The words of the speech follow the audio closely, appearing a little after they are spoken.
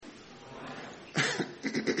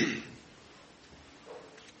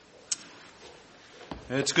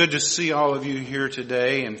It's good to see all of you here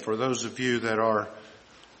today, and for those of you that are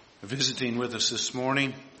visiting with us this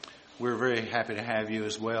morning, we're very happy to have you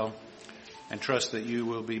as well, and trust that you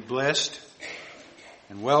will be blessed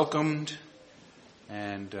and welcomed,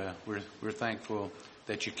 and we're thankful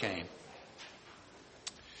that you came.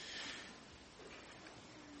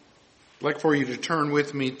 I'd like for you to turn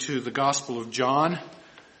with me to the Gospel of John.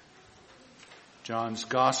 John's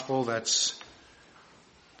Gospel, that's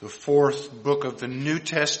the fourth book of the New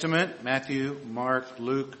Testament: Matthew, Mark,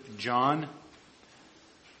 Luke, John.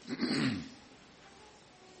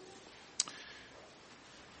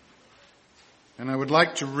 And I would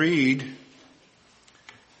like to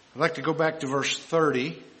go back to verse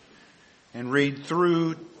 30 and read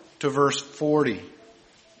through to verse 40.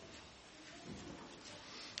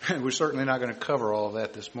 We're certainly not going to cover all of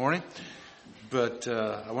that this morning, but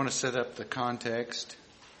I want to set up the context.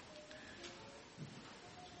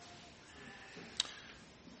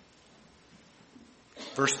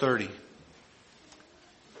 Verse 30.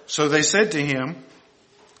 So they said to him,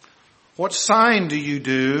 "What sign do you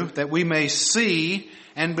do that we may see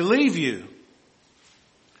and believe you?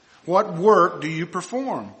 What work do you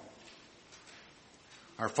perform?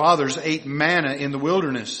 Our fathers ate manna in the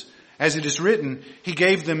wilderness. As it is written, He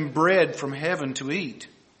gave them bread from heaven to eat."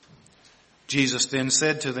 Jesus then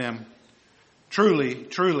said to them, "Truly,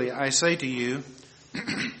 truly, I say to you,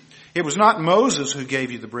 it was not Moses who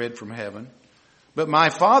gave you the bread from heaven, but my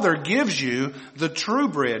Father gives you the true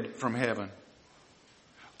bread from heaven.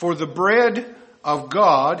 For the bread of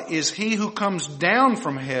God is He who comes down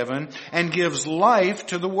from heaven and gives life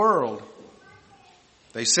to the world."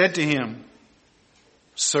 They said to him,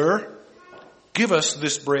 "Sir, give us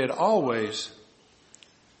this bread always."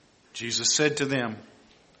 Jesus said to them,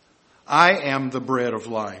 "I am the bread of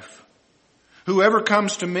life. Whoever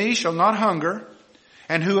comes to me shall not hunger,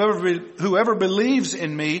 and whoever believes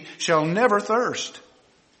in me shall never thirst.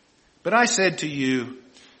 But I said to you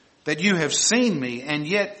that you have seen me, and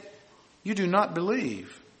yet you do not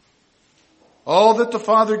believe. All that the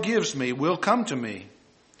Father gives me will come to me,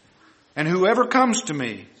 and whoever comes to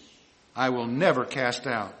me I will never cast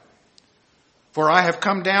out. For I have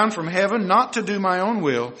come down from heaven not to do my own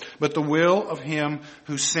will, but the will of Him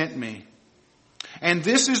who sent me. And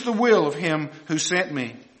this is the will of Him who sent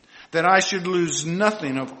me, that I should lose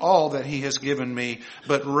nothing of all that He has given me,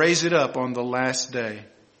 but raise it up on the last day.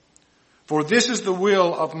 For this is the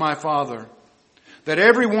will of my Father, that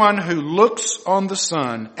everyone who looks on the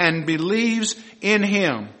Son and believes in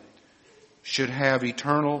Him should have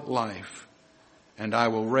eternal life, and I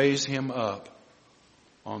will raise him up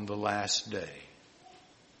on the last day."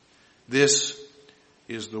 This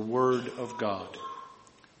is the Word of God.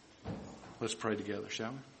 Let's pray together,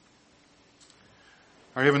 shall we?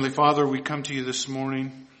 Our Heavenly Father, we come to you this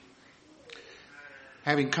morning,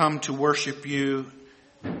 having come to worship you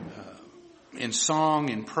in song,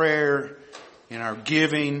 in prayer, in our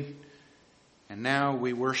giving, and now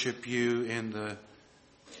we worship you in the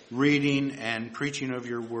reading and preaching of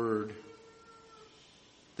your word.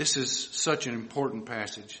 This is such an important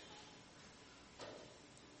passage.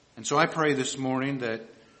 And so I pray this morning that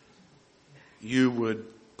you would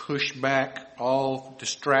push back all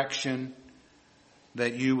distraction,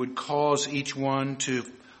 that you would cause each one to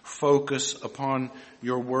focus upon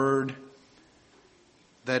your word,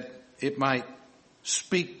 that it might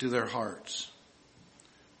speak to their hearts,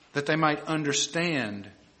 that they might understand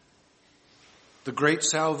the great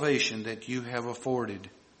salvation that you have afforded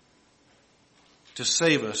to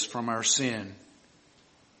save us from our sin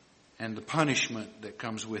and the punishment that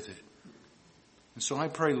comes with it. And so I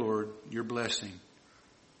pray, Lord, your blessing.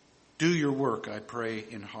 Do your work, I pray,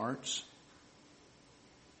 in hearts.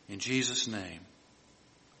 In Jesus' name,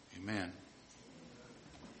 amen.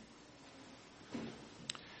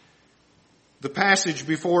 The passage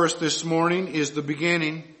before us this morning is the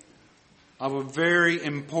beginning of a very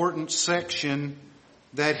important section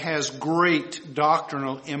that has great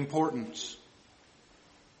doctrinal importance.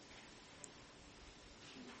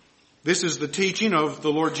 This is the teaching of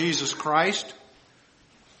the Lord Jesus Christ,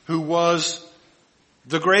 who was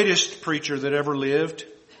the greatest preacher that ever lived.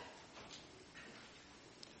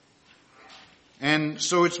 And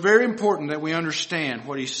so it's very important that we understand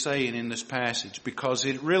what he's saying in this passage, because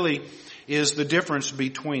it really is the difference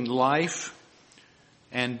between life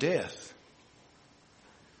and death.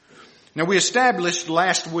 Now, we established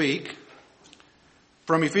last week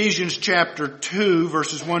from Ephesians chapter 2,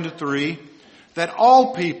 verses 1 to 3, that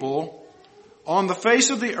all people on the face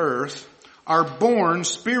of the earth are born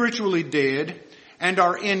spiritually dead and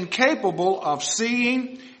are incapable of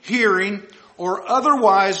seeing, hearing, or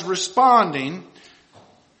otherwise responding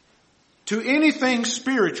to anything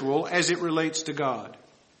spiritual as it relates to God.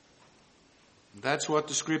 That's what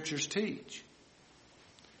the Scriptures teach.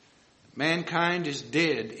 Mankind is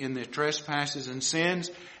dead in their trespasses and sins,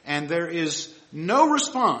 and there is no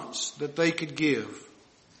response that they could give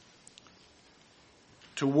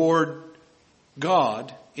toward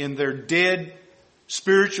God in their dead,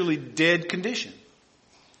 spiritually dead condition.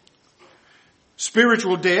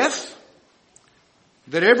 Spiritual death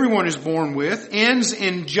that everyone is born with ends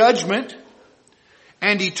in judgment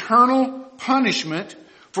and eternal punishment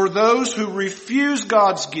for those who refuse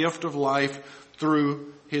God's gift of life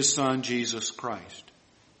through His Son, Jesus Christ.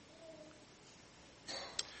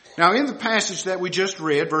 Now, in the passage that we just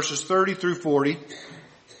read, verses 30 through 40,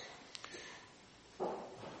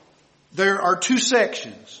 there are two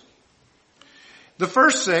sections. The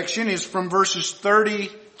first section is from verses 30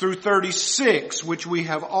 through 36, which we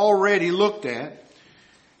have already looked at.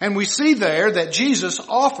 And we see there that Jesus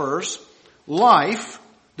offers life,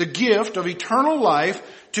 the gift of eternal life,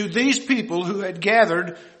 to these people who had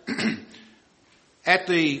gathered at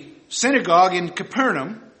the synagogue in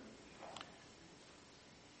Capernaum.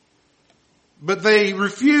 But they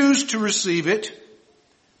refused to receive it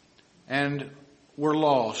and were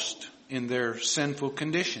lost in their sinful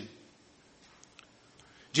condition.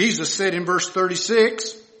 Jesus said in verse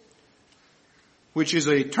 36, which is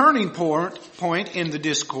a turning point in the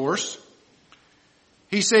discourse,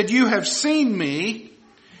 He said, "You have seen me,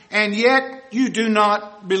 and yet you do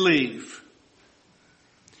not believe.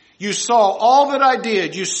 You saw all that I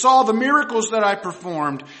did. You saw the miracles that I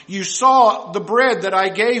performed. You saw the bread that I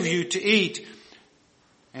gave you to eat,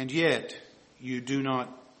 and yet you do not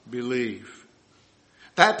believe."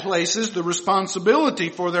 That places the responsibility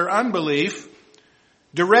for their unbelief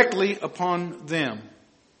directly upon them.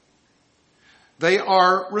 They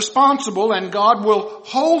are responsible, and God will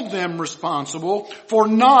hold them responsible for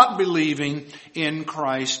not believing in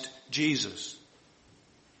Christ Jesus.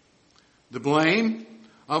 The blame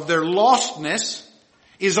of their lostness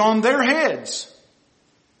is on their heads.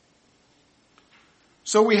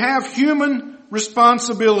 So we have human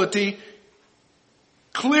responsibility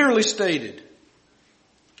clearly stated.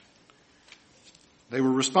 They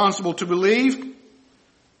were responsible to believe,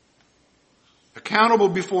 accountable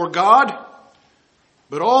before God,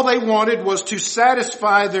 but all they wanted was to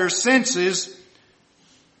satisfy their senses.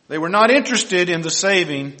 They were not interested in the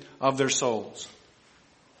saving of their souls.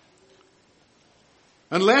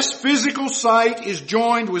 Unless physical sight is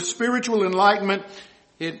joined with spiritual enlightenment,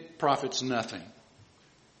 it profits nothing.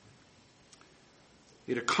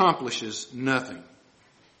 It accomplishes nothing.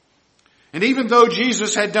 And even though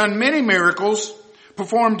Jesus had done many miracles,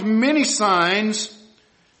 performed many signs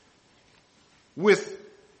with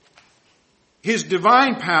His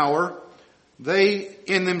divine power, they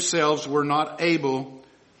in themselves were not able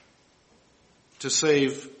to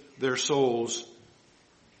save their souls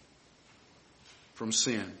from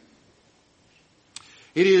sin.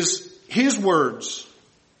 It is His words,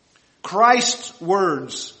 Christ's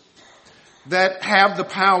words, that have the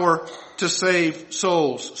power to save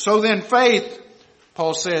souls. So then faith,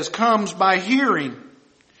 Paul says, comes by hearing,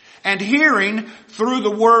 and hearing through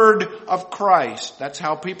the word of Christ. That's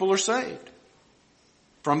how people are saved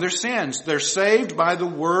from their sins. They're saved by the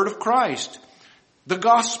word of Christ, the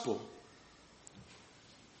gospel,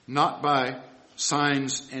 not by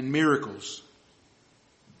signs and miracles.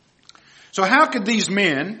 So how could these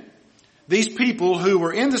men, these people who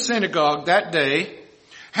were in the synagogue that day,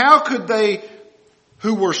 how could they,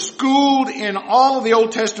 who were schooled in all of the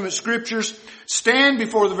Old Testament scriptures, stand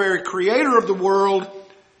before the very creator of the world,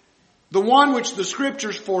 the one which the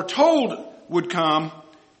scriptures foretold would come,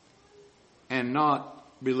 and not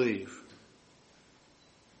believe?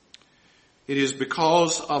 It is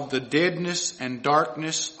because of the deadness and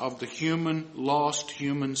darkness of the lost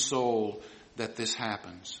human soul that this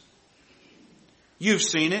happens. You've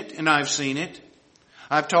seen it, and I've seen it.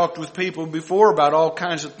 I've talked with people before about all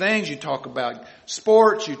kinds of things. You talk about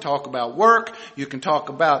sports, you talk about work, you can talk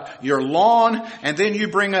about your lawn, and then you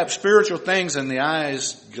bring up spiritual things and the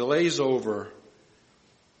eyes glaze over.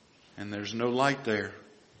 And there's no light there.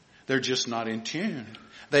 They're just not in tune.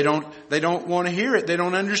 They don't want to hear it. They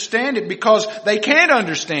don't understand it because they can't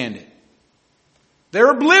understand it.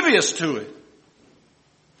 They're oblivious to it.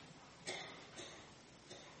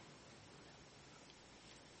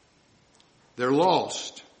 They're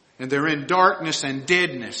lost, and they're in darkness and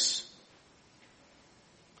deadness.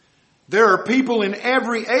 There are people in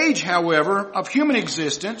every age, however, of human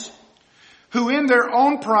existence who in their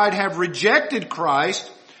own pride have rejected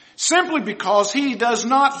Christ simply because He does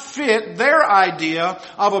not fit their idea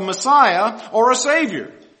of a Messiah or a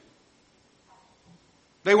Savior.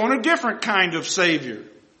 They want a different kind of Savior.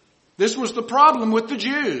 This was the problem with the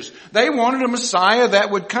Jews. They wanted a Messiah that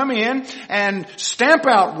would come in and stamp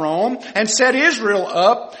out Rome and set Israel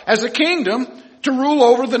up as a kingdom to rule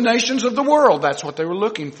over the nations of the world. That's what they were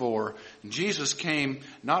looking for. And Jesus came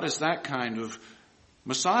not as that kind of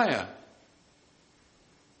Messiah.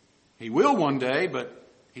 He will one day, but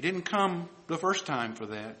He didn't come the first time for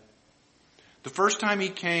that. The first time He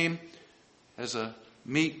came as a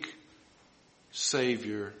meek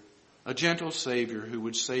Savior, a gentle Savior who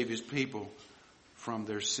would save His people from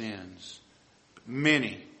their sins. But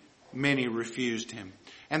many refused Him,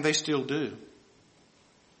 and they still do.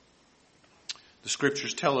 The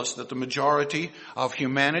Scriptures tell us that the majority of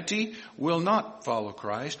humanity will not follow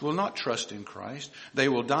Christ, will not trust in Christ. They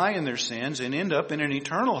will die in their sins and end up in an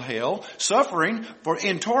eternal hell, suffering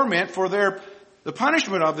in torment for the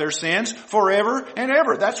punishment of their sins forever and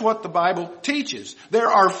ever. That's what the Bible teaches. There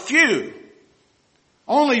are few,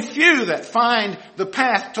 only few that find the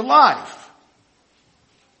path to life.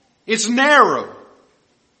 It's narrow.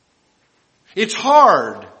 It's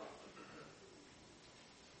hard.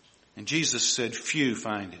 And Jesus said, few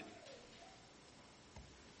find it.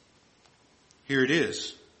 Here it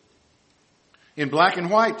is. In black and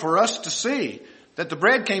white for us to see that the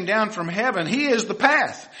bread came down from heaven. He is the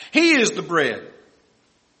path. He is the bread.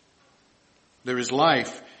 There is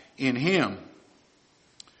life in Him.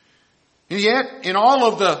 And yet, in all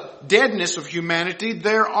of the deadness of humanity,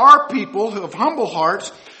 there are people who have humble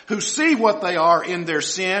hearts who see what they are in their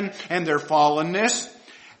sin and their fallenness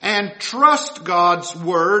and trust God's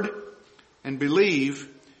Word and believe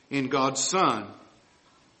in God's Son.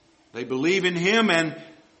 They believe in Him and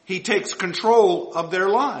He takes control of their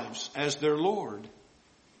lives as their Lord.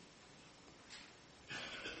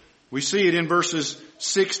 We see it in verses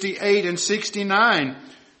 68 and 69.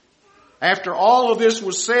 After all of this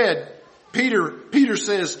was said, Peter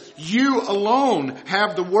says, "You alone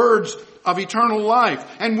have the words of eternal life,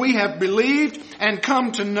 and we have believed and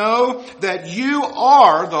come to know that you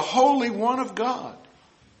are the Holy One of God."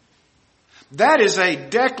 That is a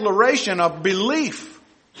declaration of belief.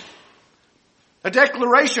 A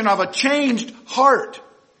declaration of a changed heart.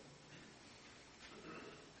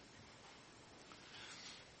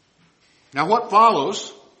 Now what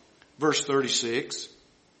follows, verse 36,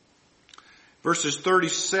 verses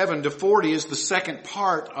 37 to 40 is the second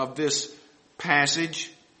part of this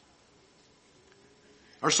passage,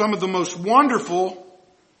 are some of the most wonderful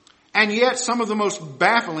and yet some of the most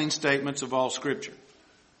baffling statements of all Scripture.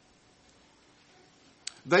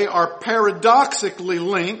 They are paradoxically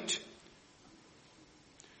linked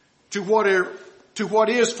to what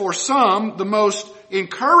is for some the most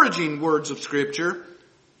encouraging words of Scripture,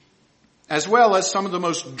 as well as some of the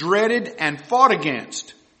most dreaded and fought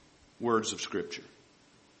against words of Scripture.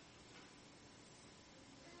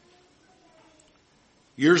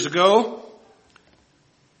 Years ago,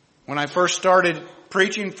 when I first started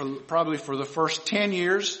preaching, probably for the first 10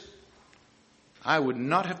 years, I would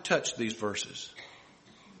not have touched these verses.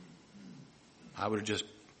 I would have just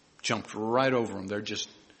jumped right over them. They're just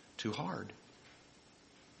too hard.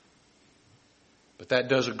 But that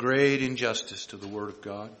does a great injustice to the Word of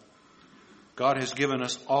God. God has given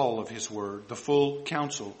us all of His Word, the full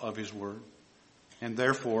counsel of His Word, and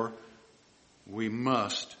therefore we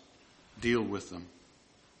must deal with them.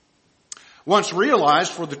 Once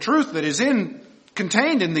realized for the truth that is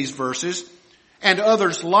contained in these verses, and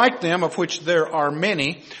others like them, of which there are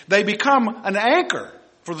many, they become an anchor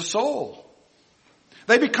for the soul.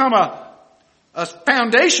 They become a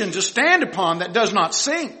foundation to stand upon that does not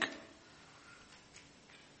sink.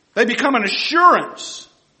 They become an assurance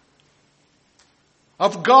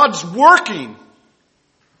of God's working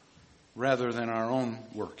rather than our own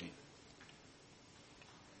working.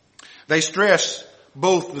 They stress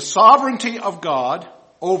both the sovereignty of God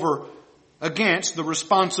against the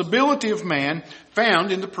responsibility of man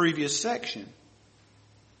found in the previous section.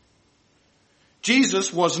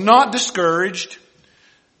 Jesus was not discouraged,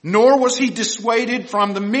 nor was He dissuaded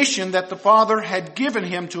from the mission that the Father had given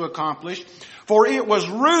Him to accomplish, for it was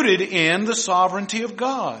rooted in the sovereignty of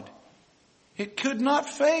God. It could not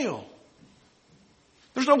fail.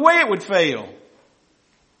 There's no way it would fail.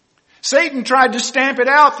 Satan tried to stamp it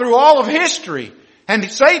out through all of history,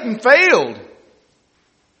 and Satan failed.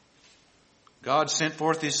 God sent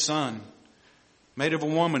forth His Son, made of a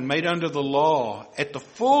woman, made under the law. At the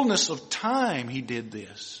fullness of time He did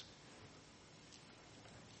this.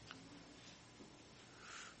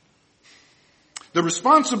 The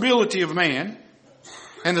responsibility of man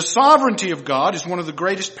and the sovereignty of God is one of the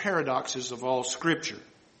greatest paradoxes of all Scripture.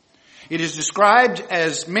 It is described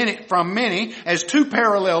from many as two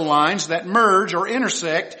parallel lines that merge or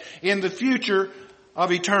intersect in the future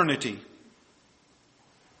of eternity.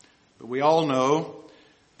 But we all know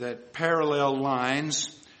that parallel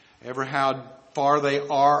lines, ever how far they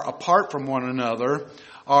are apart from one another,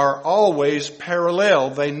 are always parallel.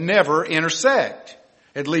 They never intersect.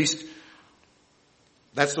 At least,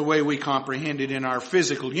 that's the way we comprehend it in our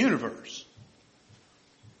physical universe.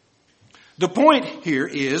 The point here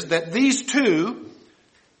is that these two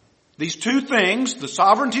things, the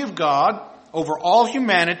sovereignty of God over all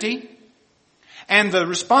humanity and the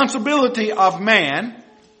responsibility of man,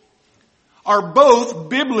 are both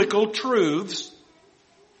biblical truths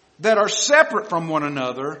that are separate from one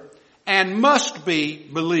another and must be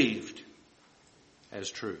believed as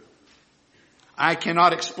true. I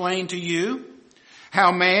cannot explain to you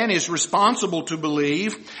how man is responsible to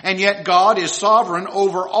believe, and yet God is sovereign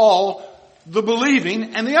over all the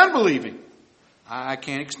believing and the unbelieving. I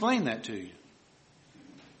can't explain that to you.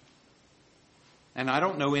 And I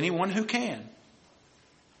don't know anyone who can.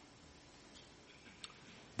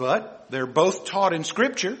 But they're both taught in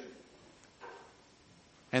Scripture,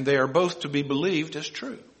 and they are both to be believed as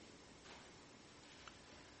true.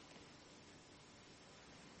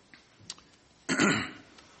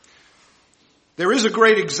 There is a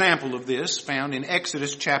great example of this found in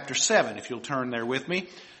Exodus chapter 7, if you'll turn there with me.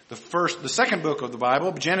 The second book of the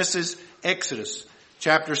Bible, Genesis, Exodus,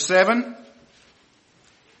 chapter 7.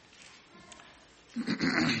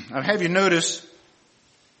 I'll have you notice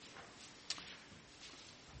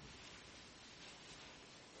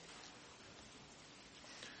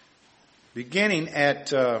beginning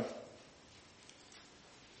at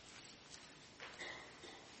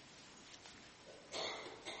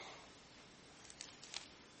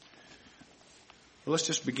let's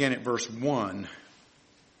just begin at verse 1.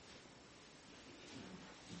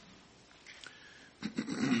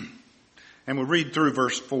 And we'll read through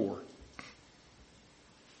verse 4.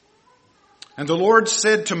 And the Lord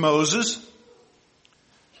said to Moses,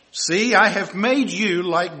 "See, I have made you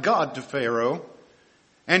like God to Pharaoh,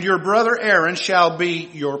 and your brother Aaron shall be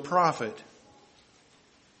your prophet.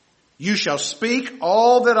 You shall speak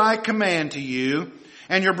all that I command to you,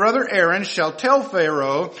 and your brother Aaron shall tell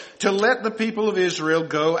Pharaoh to let the people of Israel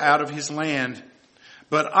go out of his land.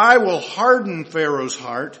 But I will harden Pharaoh's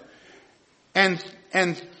heart, and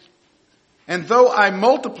though I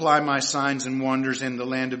multiply my signs and wonders in the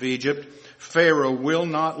land of Egypt, Pharaoh will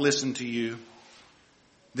not listen to you.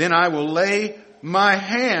 Then I will lay my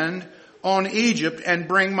hand on Egypt and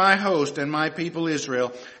bring my host and my people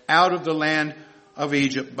Israel out of the land of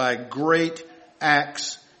Egypt by great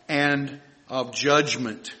acts and of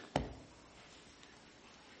judgment."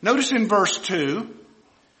 Notice in verse 2,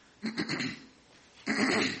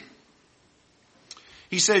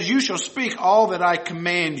 he says, "You shall speak all that I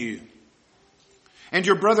command you. And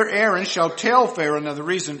your brother Aaron shall tell Pharaoh." Now the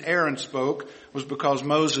reason Aaron spoke was because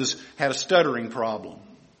Moses had a stuttering problem.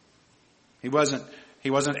 He wasn't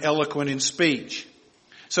eloquent in speech.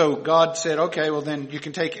 So God said, okay, well then you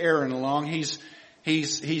can take Aaron along. He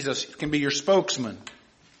can be your spokesman,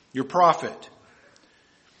 your prophet.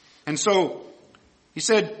 And so he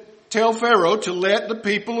said, tell Pharaoh to let the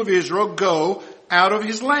people of Israel go out of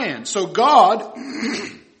his land. So God,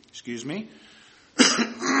 excuse me,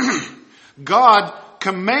 God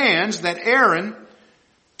commands that Aaron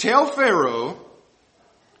tell Pharaoh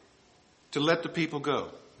to let the people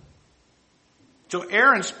go. So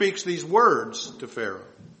Aaron speaks these words to Pharaoh.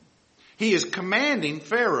 He is commanding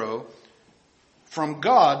Pharaoh from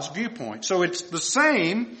God's viewpoint. So it's the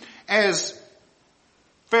same as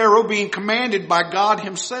Pharaoh being commanded by God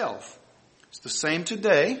himself. It's the same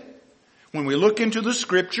today. When we look into the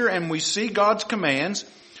Scripture and we see God's commands,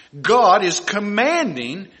 God is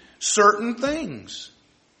commanding certain things.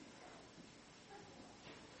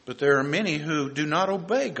 But there are many who do not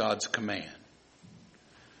obey God's command.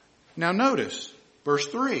 Now notice, verse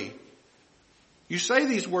 3. You say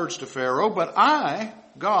these words to Pharaoh, but I,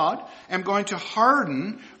 God, am going to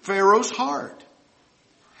harden Pharaoh's heart.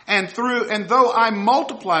 And though I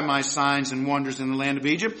multiply my signs and wonders in the land of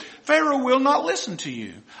Egypt, Pharaoh will not listen to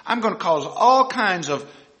you. I'm going to cause all kinds of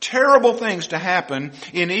terrible things to happen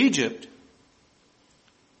in Egypt.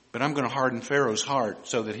 But I'm going to harden Pharaoh's heart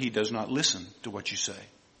so that he does not listen to what you say.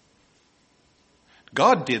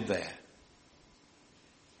 God did that. It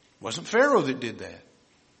wasn't Pharaoh that did that.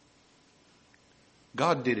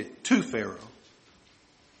 God did it to Pharaoh.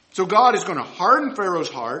 So God is going to harden Pharaoh's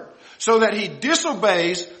heart so that he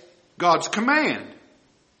disobeys God's command.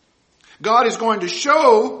 God is going to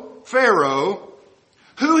show Pharaoh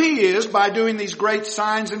who he is by doing these great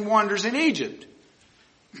signs and wonders in Egypt.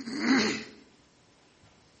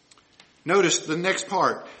 Notice the next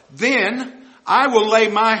part. Then I will lay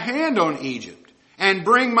my hand on Egypt and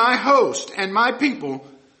bring my host and my people,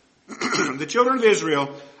 the children of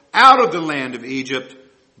Israel, out of the land of Egypt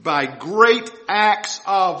by great acts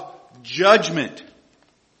of judgment.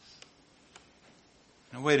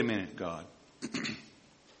 Now wait a minute, God.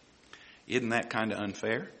 Isn't that kind of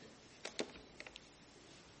unfair?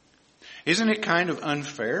 Isn't it kind of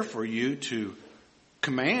unfair for you to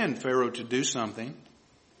command Pharaoh to do something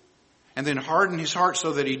and then harden his heart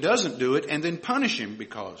so that he doesn't do it and then punish him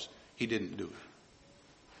because he didn't do it?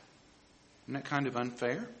 Isn't that kind of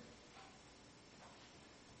unfair?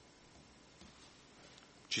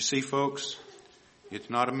 But you see, folks, it's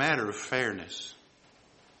not a matter of fairness.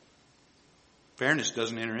 Fairness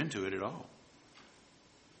doesn't enter into it at all.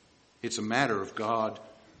 It's a matter of God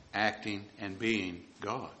acting and being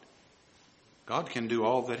God. God can do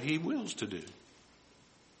all that He wills to do.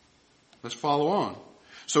 Let's follow on.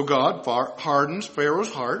 So God hardens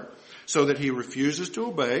Pharaoh's heart so that he refuses to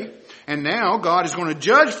obey. And now God is going to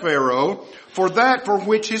judge Pharaoh for that for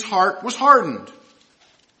which his heart was hardened.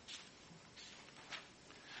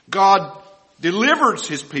 God delivers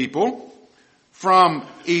His people from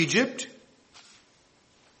Egypt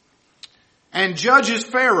and judges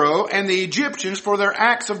Pharaoh and the Egyptians for their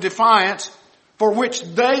acts of defiance for which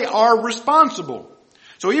they are responsible.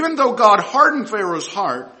 So even though God hardened Pharaoh's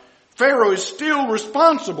heart, Pharaoh is still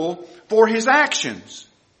responsible for his actions.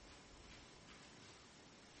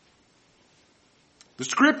 The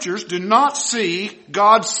Scriptures do not see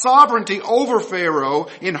God's sovereignty over Pharaoh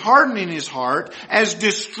in hardening his heart as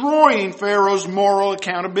destroying Pharaoh's moral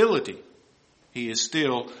accountability. He is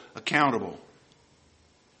still accountable.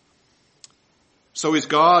 So is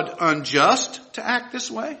God unjust to act this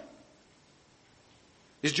way?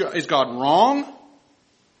 Is God wrong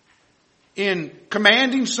in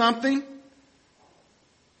commanding something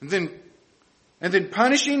and then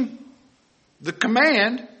punishing the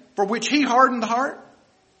command for which He hardened the heart?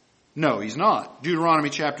 No, He's not. Deuteronomy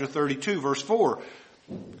chapter 32 verse 4.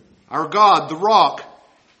 Our God, the rock,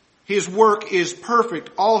 His work is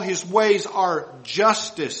perfect. All His ways are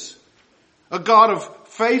justice. A God of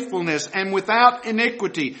faithfulness and without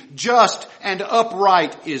iniquity, just and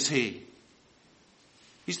upright is He.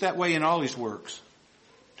 He's that way in all His works.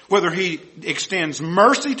 Whether He extends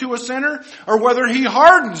mercy to a sinner or whether He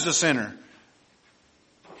hardens a sinner,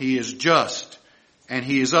 He is just and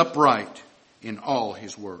He is upright in all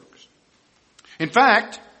His works. In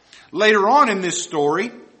fact, later on in this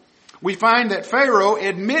story, we find that Pharaoh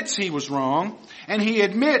admits he was wrong, and he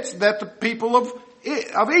admits that the people of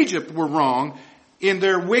Egypt were wrong in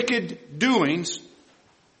their wicked doings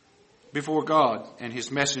before God and His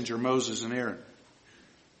messenger Moses and Aaron.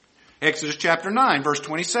 Exodus chapter 9 verse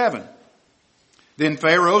 27. Then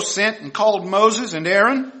Pharaoh sent and called Moses and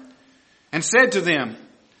Aaron and said to them,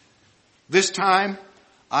 "This time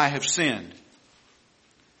I have sinned.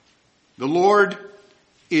 The Lord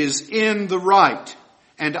is in the right,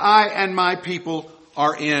 and I and my people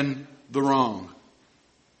are in the wrong."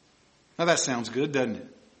 Now that sounds good, doesn't it?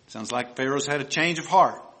 Sounds like Pharaoh's had a change of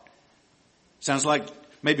heart. Sounds like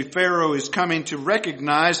maybe Pharaoh is coming to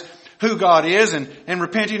recognize who God is and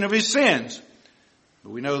repenting of his sins.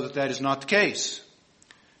 But we know that that is not the case.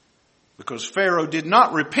 Because Pharaoh did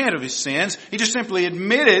not repent of his sins. He just simply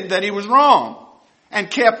admitted that he was wrong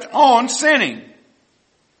and kept on sinning.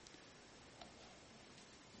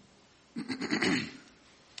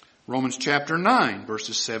 Romans chapter 9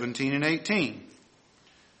 verses 17 and 18.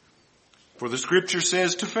 For the Scripture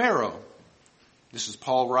says to Pharaoh, this is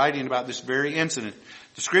Paul writing about this very incident.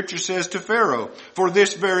 The Scripture says to Pharaoh, "For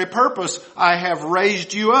this very purpose I have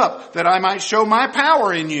raised you up, that I might show my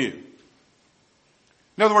power in you."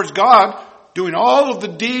 In other words, God, doing all of the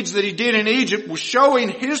deeds that He did in Egypt, was showing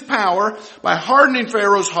His power by hardening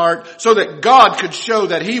Pharaoh's heart so that God could show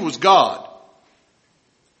that He was God.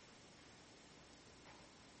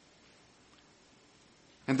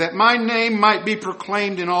 And that my name might be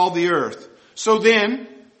proclaimed in all the earth. So then,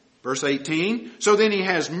 verse 18, so then He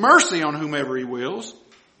has mercy on whomever He wills,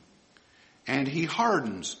 and He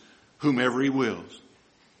hardens whomever He wills.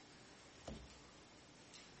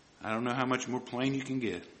 I don't know how much more plain you can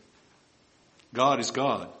get. God is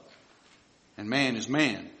God, and man is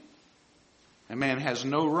man. And man has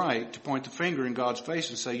no right to point the finger in God's face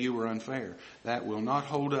and say you were unfair. That will not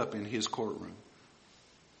hold up in His courtroom.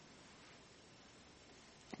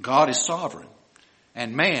 God is sovereign,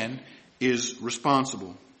 and man is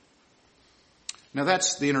responsible. Now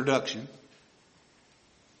that's the introduction.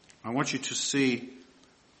 I want you to see,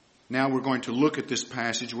 now we're going to look at this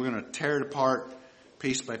passage. We're going to tear it apart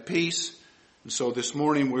piece by piece And so this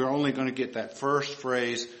morning we're only going to get that first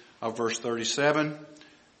phrase of verse 37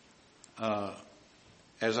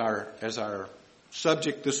 as our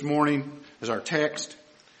subject this morning, as our text,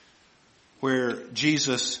 where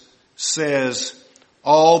Jesus says,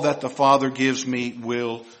 "All that the Father gives me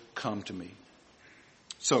will come to me."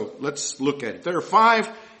 So let's look at it. There are 5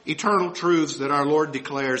 eternal truths that our Lord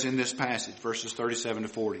declares in this passage, verses 37 to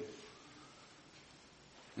 40.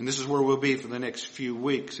 And this is where we'll be for the next few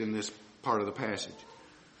weeks in this part of the passage.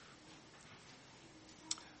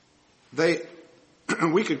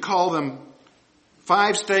 We could call them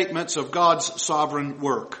 5 statements of God's sovereign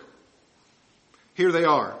work. Here they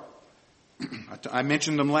are. I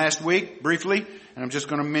mentioned them last week briefly, and I'm just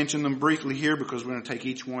going to mention them briefly here because we're going to take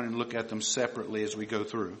each one and look at them separately as we go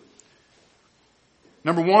through.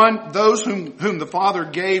 Number 1, those whom the Father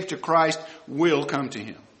gave to Christ will come to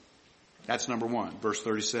Him. That's number 1, verse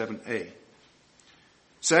 37a.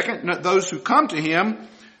 Second, those who come to Him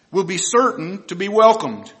will be certain to be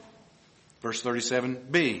welcomed. Verse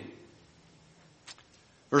 37b.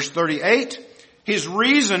 Verse 38, His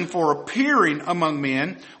reason for appearing among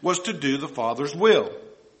men was to do the Father's will.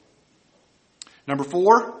 Number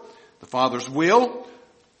 4, the Father's will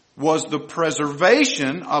was the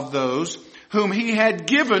preservation of those whom He had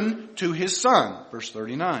given to His Son. Verse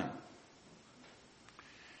 39.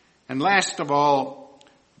 And last of all,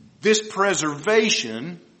 this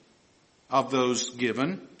preservation of those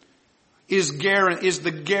given is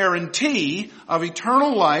the guarantee of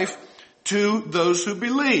eternal life to those who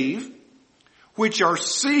believe, which are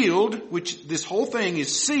sealed, which this whole thing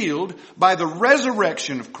is sealed by the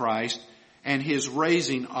resurrection of Christ and His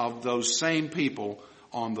raising of those same people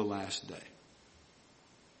on the last day.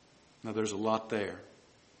 Now there's a lot there.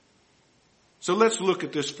 So let's look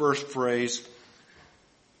at this first phrase.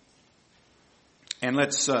 And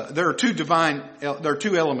there are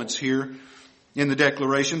two elements here in the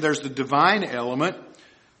declaration. There's the divine element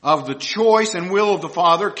of the choice and will of the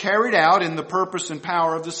Father carried out in the purpose and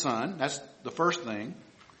power of the Son. That's the first thing.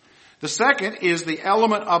 The second is the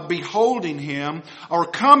element of beholding Him or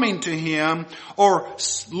coming to Him or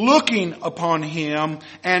looking upon Him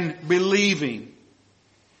and believing.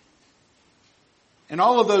 And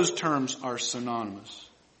all of those terms are synonymous.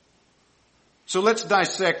 So let's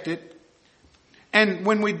dissect it. And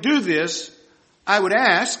when we do this, I would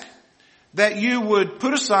ask that you would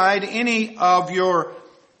put aside any of your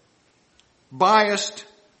biased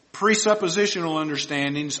presuppositional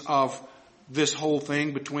understandings of this whole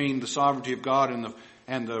thing between the sovereignty of God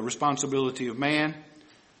and the responsibility of man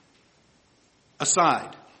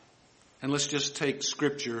aside. And let's just take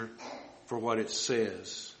Scripture for what it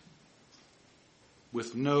says,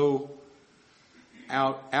 with no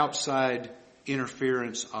outside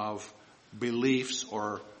interference of beliefs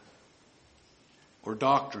or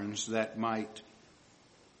doctrines that might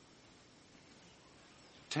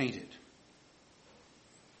taint it.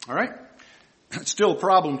 All right? It's still a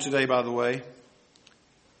problem today, by the way.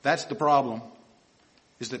 That's the problem,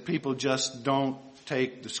 is that people just don't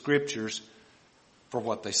take the Scriptures for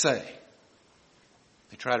what they say.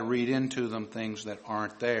 They try to read into them things that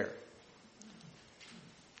aren't there.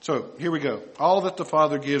 So, here we go. All that the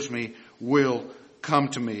Father gives me will come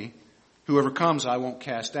to me. Whoever comes, I won't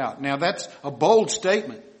cast out. Now, that's a bold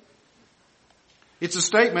statement. It's a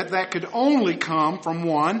statement that could only come from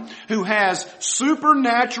one who has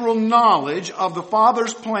supernatural knowledge of the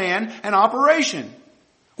Father's plan and operation,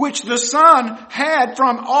 which the Son had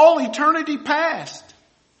from all eternity past.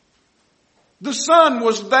 The Son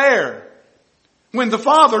was there when the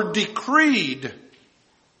Father decreed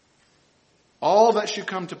all that should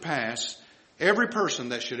come to pass, every person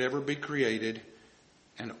that should ever be created,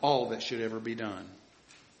 and all that should ever be done.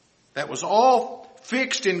 That was all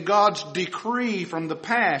fixed in God's decree from the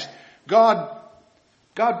past. God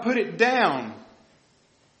put it down,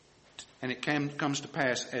 and it comes to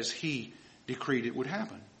pass as He decreed it would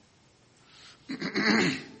happen.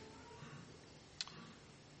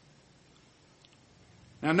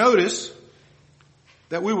 Now notice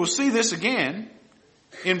that we will see this again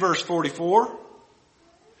in verse 44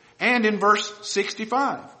 and in verse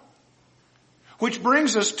 65. Which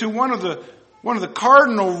brings us to one of the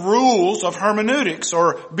cardinal rules of hermeneutics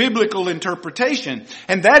or biblical interpretation.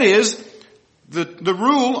 And that is the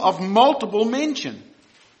rule of multiple mention.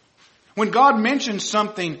 When God mentions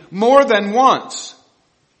something more than once,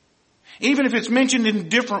 even if it's mentioned in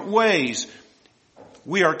different ways,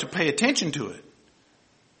 we are to pay attention to it.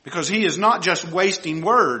 Because He is not just wasting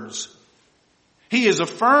words. He is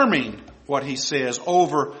affirming what He says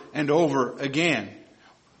over and over again.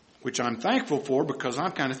 Which I'm thankful for because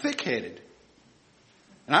I'm kind of thick-headed.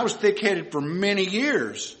 And I was thick-headed for many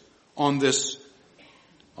years on this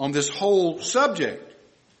whole subject.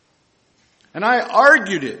 And I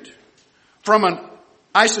argued it from an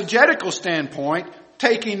eisegetical standpoint,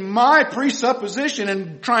 taking my presupposition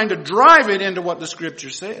and trying to drive it into what the Scripture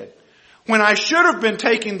said. When I should have been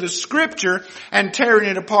taking the Scripture and tearing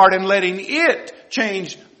it apart and letting it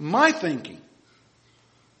change my thinking.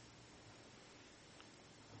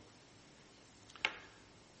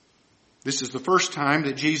 This is the first time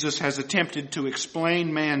that Jesus has attempted to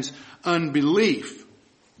explain man's unbelief.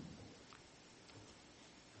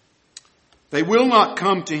 They will not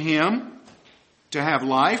come to Him to have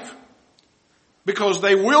life because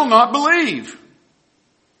they will not believe.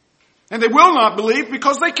 And they will not believe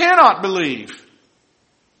because they cannot believe.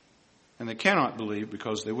 And they cannot believe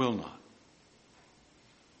because they will not.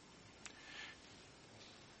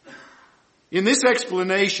 In this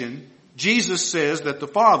explanation, Jesus says that the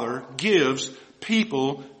Father gives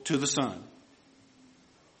people to the Son.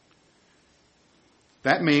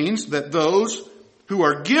 That means that those who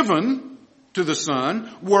are given to the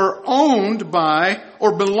Son were owned by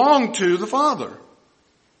or belonged to the Father.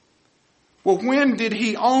 Well, when did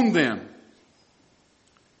He own them?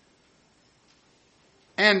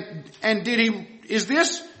 And did He, is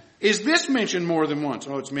this mentioned more than once?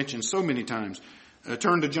 Oh, it's mentioned so many times.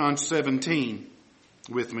 Turn to John 17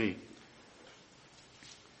 with me.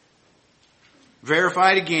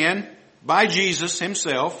 Verified again by Jesus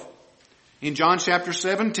Himself. In John chapter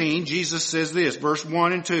 17, Jesus says this, verse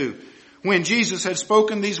 1 and 2. When Jesus had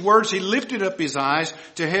spoken these words, He lifted up His eyes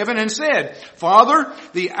to heaven and said, Father,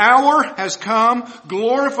 the hour has come.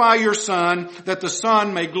 Glorify your Son, that the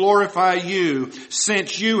Son may glorify you,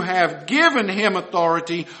 since you have given Him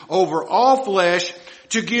authority over all flesh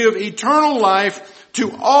to give eternal life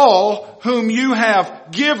to all whom you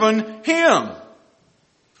have given Him.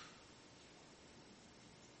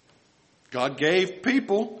 God gave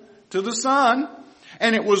people to the Son,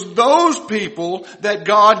 and it was those people that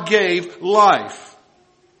God gave life.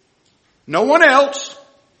 No one else,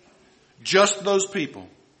 just those people.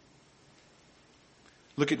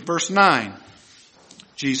 Look at verse 9.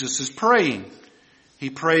 Jesus is praying. He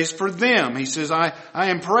prays for them. He says, I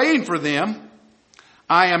am praying for them.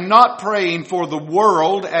 I am not praying for the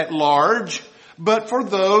world at large, but for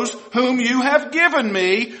those whom you have given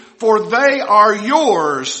me, for they are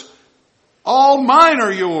yours. All mine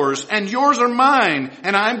are yours, and yours are mine,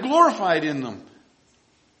 and I am glorified in them.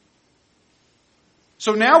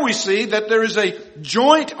 So now we see that there is a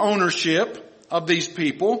joint ownership of these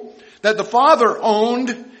people, that the Father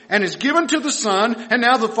owned and is given to the Son, and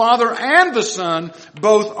now the Father and the Son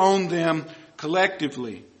both own them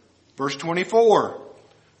collectively. Verse 24,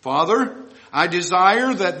 Father, I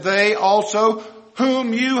desire that they also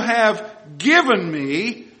whom you have given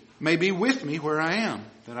me may be with me where I am,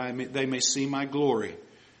 that they may see my glory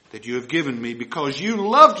that you have given me, because you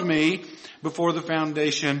loved me before the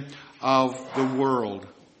foundation of the world.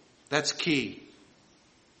 That's key.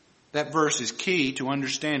 That verse is key to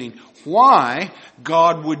understanding why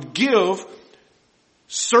God would give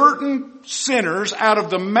certain sinners out of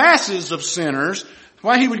the masses of sinners,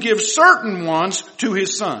 why He would give certain ones to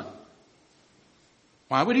His Son.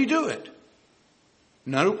 Why would He do it?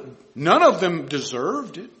 None of them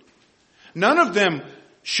deserved it. None of them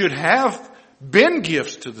should have been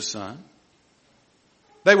gifts to the Son.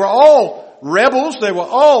 They were all rebels. They were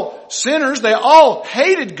all sinners. They all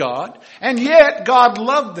hated God. And yet God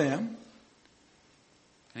loved them.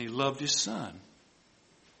 And He loved His Son.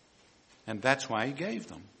 And that's why He gave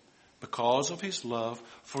them. Because of His love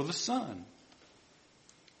for the Son.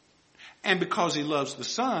 And because He loves the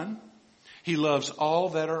Son, He loves all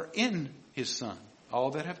that are in His Son.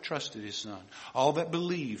 All that have trusted His Son. All that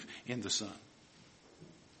believe in the Son.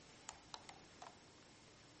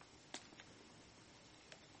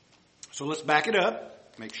 So let's back it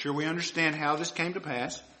up. Make sure we understand how this came to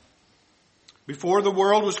pass. Before the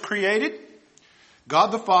world was created,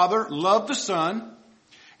 God the Father loved the Son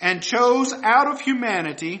and chose out of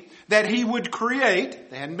humanity that He would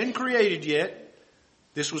create. They hadn't been created yet.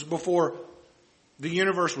 This was before the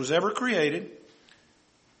universe was ever created.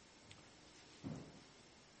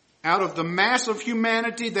 Out of the mass of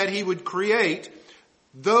humanity that He would create,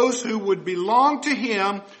 those who would belong to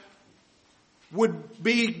Him would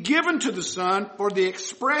be given to the Son for the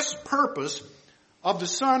express purpose of the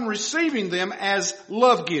Son receiving them as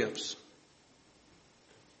love gifts.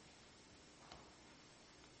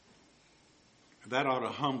 That ought to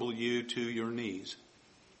humble you to your knees.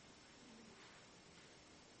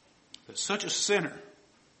 That such a sinner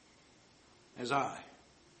as I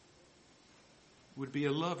would be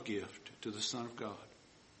a love gift to the Son of God.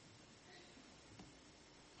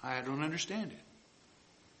 I don't understand it.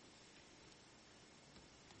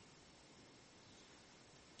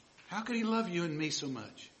 How could he love you and me so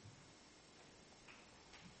much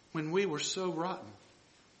when we were so rotten?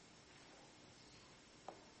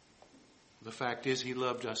 The fact is, he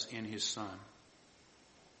loved us in his Son.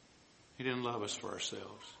 He didn't love us for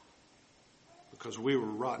ourselves because we were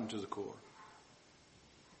rotten to the core.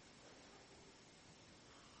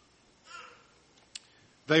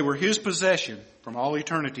 They were his possession from all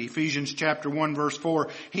eternity. Ephesians chapter 1 verse 4.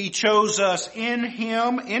 He chose us in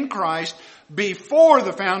him, in Christ, before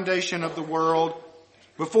the foundation of the world,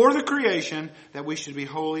 before the creation, that we should be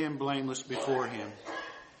holy and blameless before him.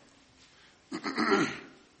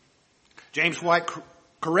 James White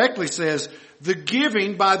correctly says, the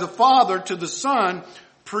giving by the Father to the Son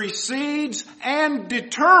precedes and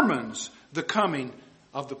determines the coming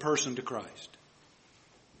of the person to Christ.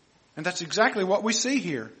 And that's exactly what we see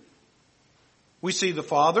here. We see the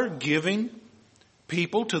Father giving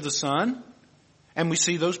people to the Son, and we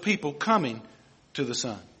see those people coming to the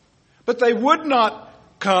Son. But they would not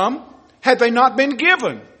come had they not been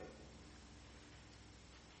given.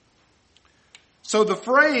 So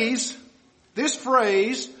this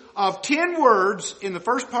phrase of 10 words in the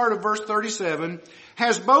first part of verse 37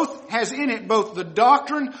 has in it both the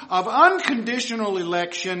doctrine of unconditional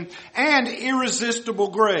election and irresistible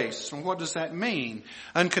grace. And what does that mean?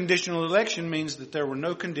 Unconditional election means that there were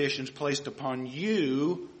no conditions placed upon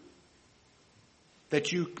you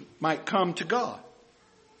that you might come to God.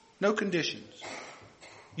 No conditions.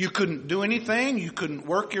 You couldn't do anything. You couldn't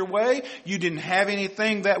work your way. You didn't have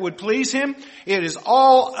anything that would please him. It is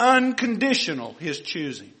all unconditional, his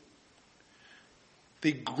choosing.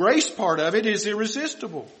 The grace part of it is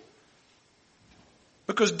irresistible.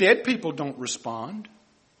 Because dead people don't respond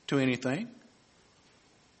to anything.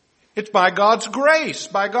 It's by God's grace,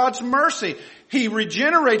 by God's mercy. He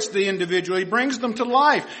regenerates the individual. He brings them to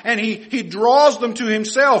life. And he draws them to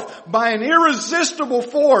himself by an irresistible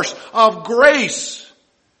force of grace.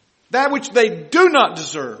 That which they do not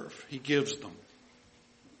deserve, he gives them.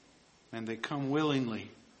 And they come willingly.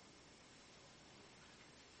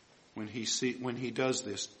 When he does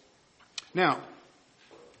this. Now,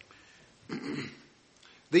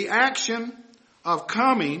 the action of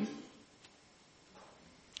coming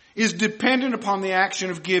is dependent upon the action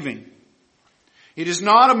of giving. It is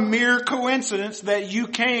not a mere coincidence that you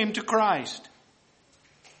came to Christ.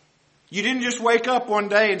 You didn't just wake up one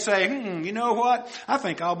day and say, you know what? I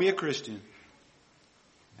think I'll be a Christian.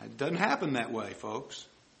 It doesn't happen that way, folks.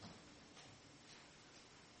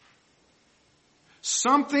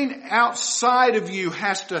 Something outside of you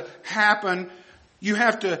has to happen. You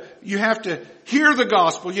have to hear the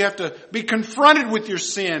gospel. You have to be confronted with your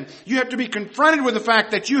sin. You have to be confronted with the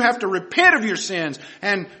fact that you have to repent of your sins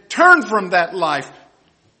and turn from that life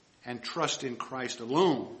and trust in Christ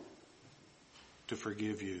alone to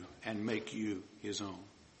forgive you and make you his own.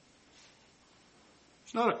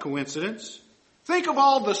 It's not a coincidence. Think of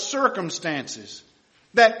all the circumstances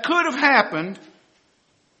that could have happened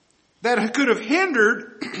that could have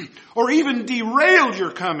hindered or even derailed your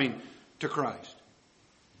coming to Christ.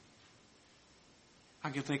 I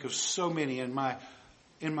can think of so many in my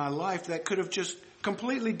life that could have just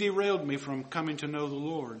completely derailed me from coming to know the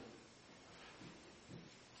Lord.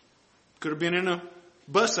 Could have been in a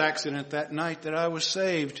bus accident that night that I was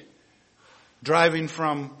saved, driving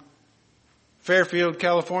from Fairfield,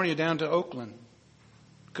 California down to Oakland.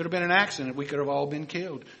 Could have been an accident. We could have all been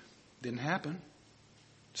killed. Didn't happen.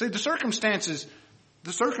 See, the circumstances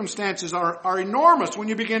are enormous when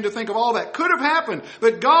you begin to think of all that could have happened.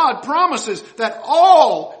 But God promises that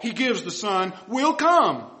all he gives the Son will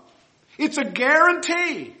come. It's a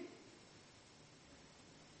guarantee.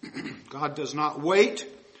 God does not wait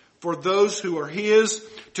for those who are his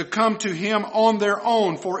to come to him on their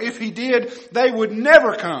own. For if he did, they would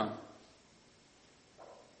never come.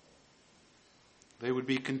 They would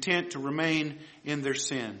be content to remain in their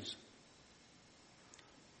sins.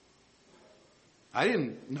 I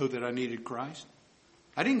didn't know that I needed Christ.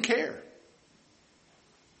 I didn't care.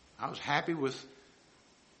 I was happy with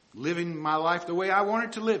living my life the way I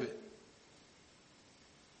wanted to live it.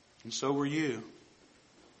 And so were you.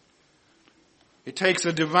 It takes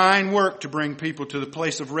a divine work to bring people to the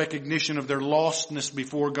place of recognition of their lostness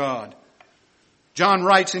before God. John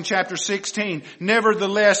writes in chapter 16,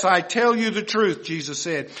 "Nevertheless, I tell you the truth," Jesus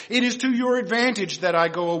said. "It is to your advantage that I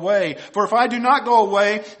go away. For if I do not go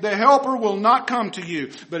away, the Helper will not come to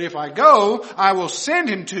you. But if I go, I will send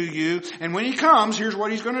him to you. And when he comes, here's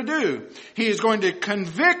what he's going to do. He is going to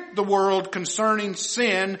convict the world concerning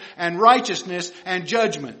sin and righteousness and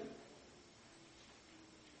judgment."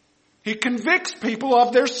 He convicts people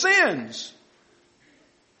of their sins.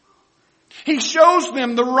 He shows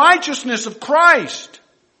them the righteousness of Christ.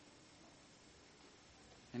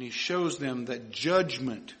 And he shows them that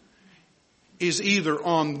judgment is either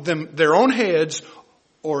on them, their own heads,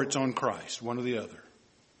 or it's on Christ, one or the other.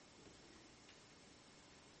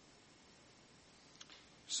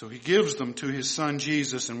 So he gives them to his son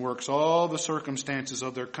Jesus and works all the circumstances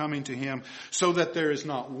of their coming to him so that there is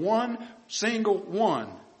not one single one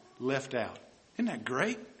left out. Isn't that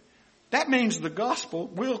great? That means the gospel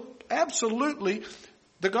will absolutely,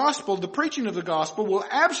 the preaching of the gospel will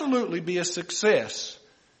absolutely be a success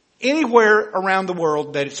anywhere around the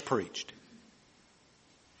world that it's preached.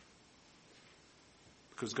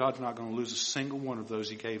 Because God's not going to lose a single one of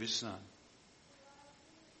those he gave his son.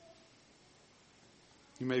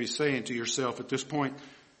 You may be saying to yourself at this point,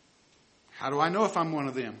 how do I know if I'm one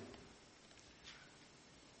of them?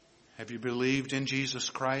 Have you believed in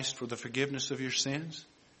Jesus Christ for the forgiveness of your sins?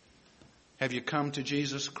 Have you come to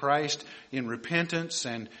Jesus Christ in repentance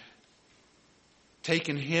and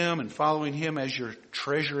taken him and following him as your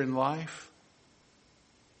treasure in life?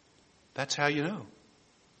 That's how you know.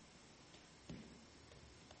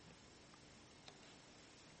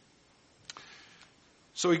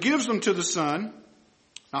 So he gives them to the Son.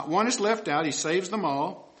 Not one is left out. He saves them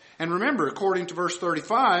all. And remember, according to verse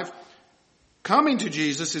 35, coming to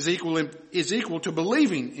Jesus is equal to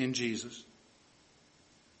believing in Jesus.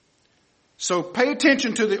 So pay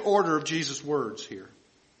attention to the order of Jesus' words here.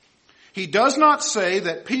 He does not say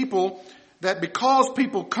that because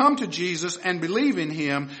people come to Jesus and believe in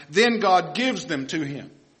him, then God gives them to him.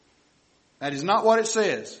 That is not what it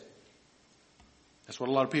says. That's what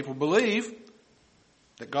a lot of people believe.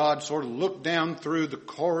 That God sort of looked down through the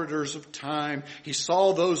corridors of time. He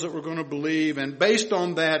saw those that were going to believe, and based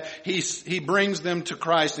on that, he brings them to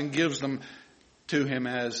Christ and gives them to him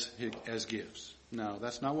as gifts. No,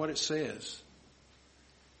 that's not what it says.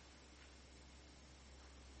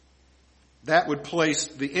 That would place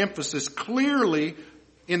the emphasis clearly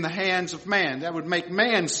in the hands of man. That would make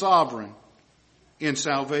man sovereign in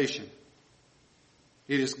salvation.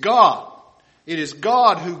 It is God. It is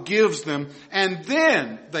God who gives them, and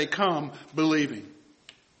then they come believing.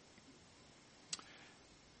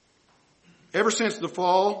 Ever since the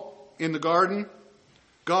fall in the garden,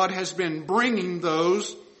 God has been bringing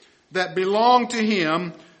those that belong to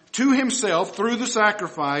him to himself through the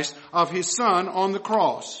sacrifice of his Son on the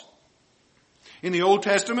cross. In the Old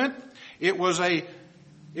Testament, it was a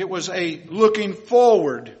looking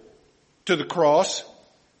forward to the cross.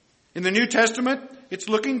 In the New Testament, it's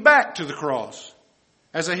looking back to the cross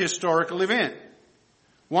as a historical event.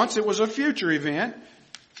 Once it was a future event,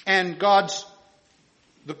 and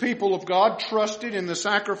the people of God trusted in the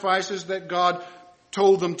sacrifices that God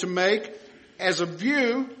told them to make as a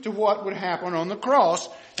view to what would happen on the cross.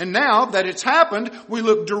 And now that it's happened, we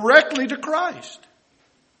look directly to Christ,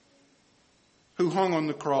 who hung on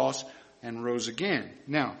the cross and rose again.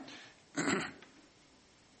 Now,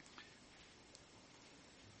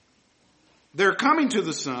 their coming to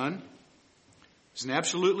the Son is an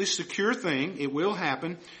absolutely secure thing. It will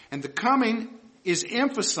happen. And the coming is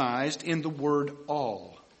emphasized in the word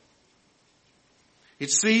all. It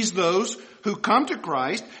sees those who come to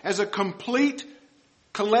Christ as a complete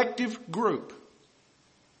collective group.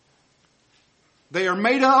 They are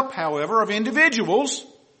made up, however, of individuals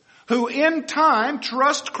who in time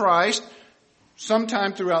trust Christ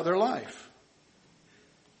sometime throughout their life,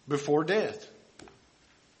 before death.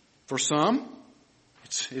 For some,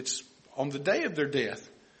 it's on the day of their death.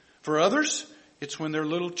 For others, it's when they're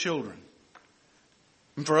little children.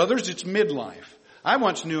 And for others, it's midlife. I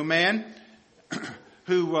once knew a man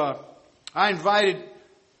who I invited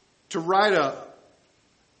to write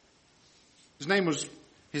his name was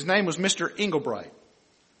Mr. Englebright.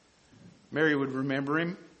 Mary would remember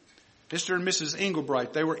him. Mr. and Mrs.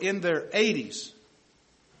 Englebright. They were in their 80s.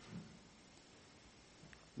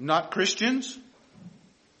 Not Christians.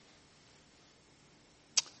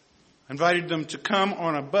 Invited them to come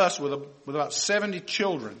on a bus with about 70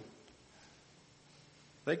 children.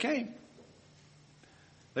 They came.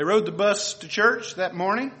 They rode the bus to church that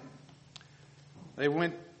morning. They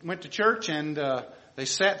went to church and they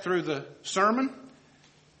sat through the sermon.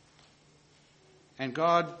 And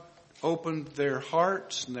God opened their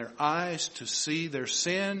hearts and their eyes to see their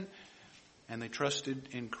sin, and they trusted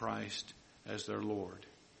in Christ as their Lord.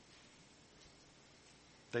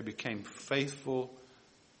 They became faithful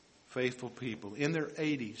people in their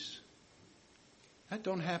 80s. That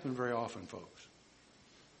don't happen very often, folks.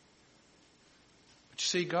 But you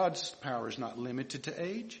see, God's power is not limited to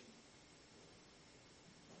age.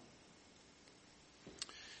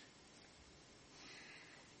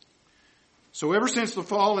 So ever since the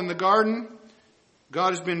fall in the garden,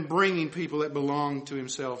 God has been bringing people that belong to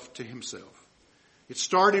himself. It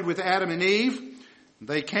started with Adam and Eve.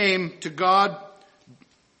 They came to God.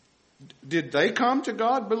 Did they come to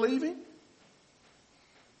God believing?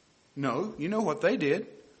 No. You know what they did.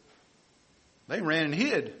 They ran and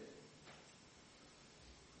hid.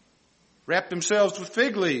 Wrapped themselves with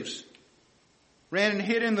fig leaves. Ran and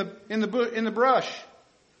hid in the brush.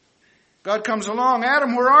 God comes along.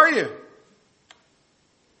 Adam, where are you?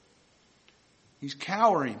 He's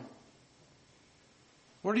cowering.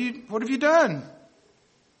 What have you done?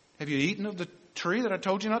 Have you eaten of the tree that I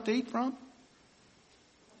told you not to eat from?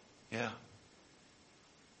 Yeah.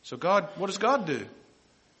 So God, what does God do?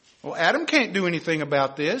 Well, Adam can't do anything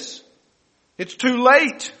about this. It's too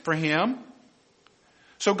late for him.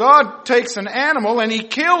 So God takes an animal and He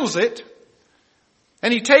kills it.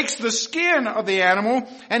 And He takes the skin of the animal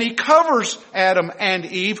and He covers Adam and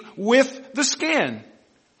Eve with the skin,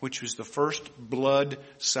 which was the first blood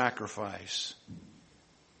sacrifice.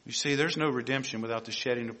 You see, there's no redemption without the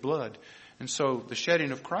shedding of blood. And so the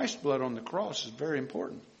shedding of Christ's blood on the cross is very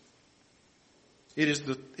important. It is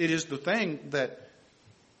the thing that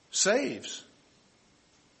saves.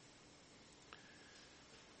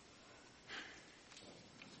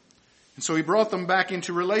 And so He brought them back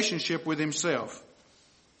into relationship with Himself.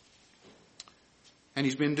 And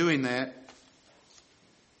He's been doing that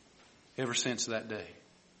ever since that day.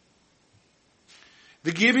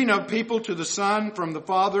 The giving of people to the Son from the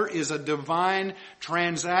Father is a divine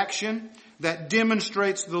transaction that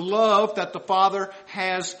demonstrates the love that the Father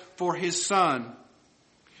has for His Son.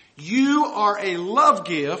 You are a love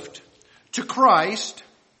gift to Christ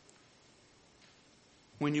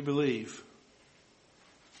when you believe.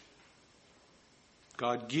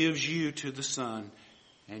 God gives you to the Son,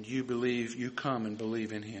 and you believe, you come and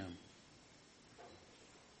believe in Him.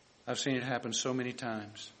 I've seen it happen so many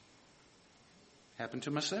times. It happened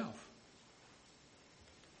to myself.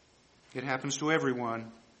 It happens to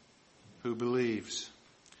everyone who believes.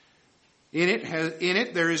 In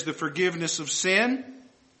it there is the forgiveness of sin,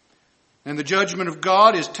 and the judgment of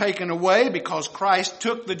God is taken away because Christ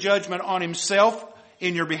took the judgment on Himself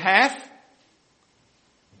in your behalf.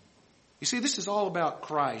 You see, this is all about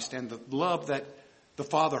Christ and the love that the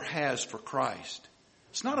Father has for Christ.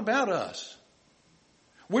 It's not about us.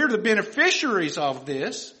 We're the beneficiaries of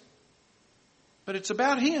this, but it's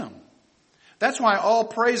about Him. That's why all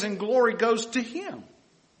praise and glory goes to Him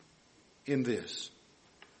in this.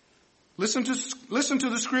 Listen to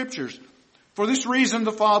the Scriptures. For this reason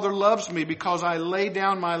the Father loves me, because I lay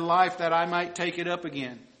down my life that I might take it up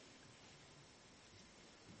again.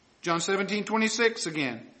 John 17:26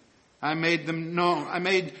 again. I made them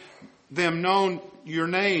known your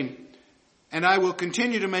name, and I will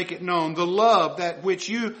continue to make it known. The love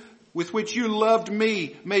with which you loved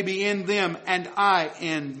me may be in them, and I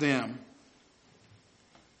in them.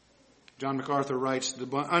 John MacArthur writes, the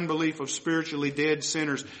unbelief of spiritually dead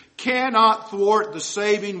sinners cannot thwart the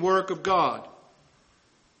saving work of God.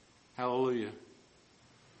 Hallelujah.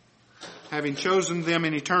 Having chosen them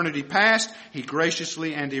in eternity past, He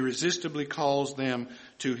graciously and irresistibly calls them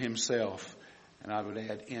to Himself. And I would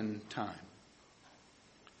add, in time.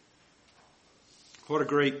 What a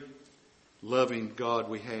great, loving God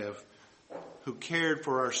we have, who cared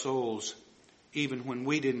for our souls even when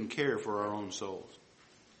we didn't care for our own souls.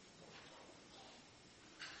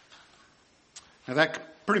 Now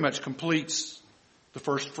that pretty much completes the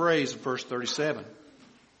first phrase of verse 37.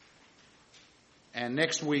 And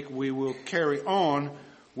next week we will carry on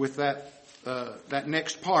with that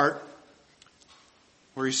next part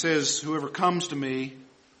where He says, whoever comes to me,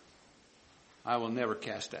 I will never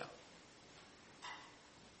cast out.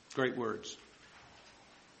 Great words.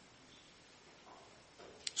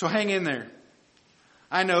 So hang in there.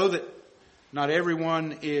 I know that not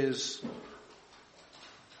everyone is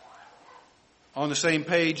on the same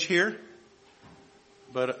page here,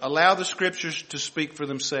 but allow the Scriptures to speak for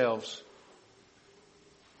themselves.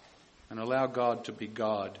 And allow God to be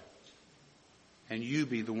God. And you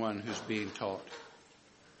be the one who's being taught,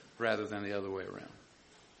 rather than the other way around.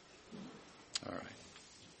 All right.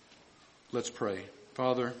 Let's pray.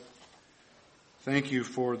 Father, thank You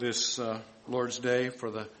for this Lord's Day,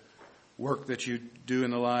 for the work that You do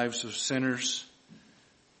in the lives of sinners.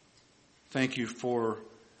 Thank You for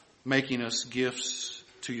making us gifts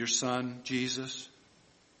to Your Son, Jesus.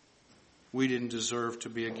 We didn't deserve to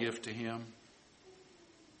be a gift to Him.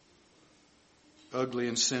 Ugly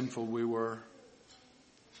and sinful we were.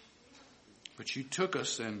 But You took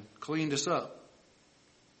us and cleaned us up.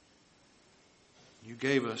 You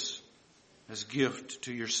gave us as gift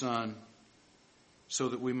to Your Son so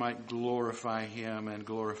that we might glorify Him and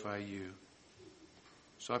glorify You.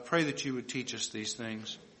 So I pray that You would teach us these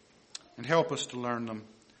things. and help us to learn them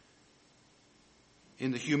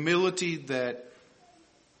in the humility that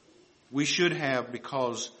we should have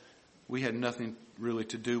because we had nothing really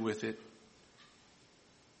to do with it.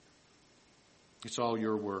 It's all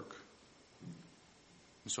your work.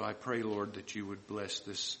 And so I pray, Lord, that you would bless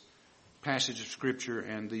this passage of Scripture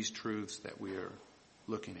and these truths that we are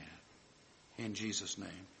looking at. In Jesus' name,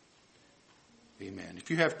 amen.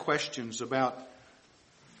 If you have questions about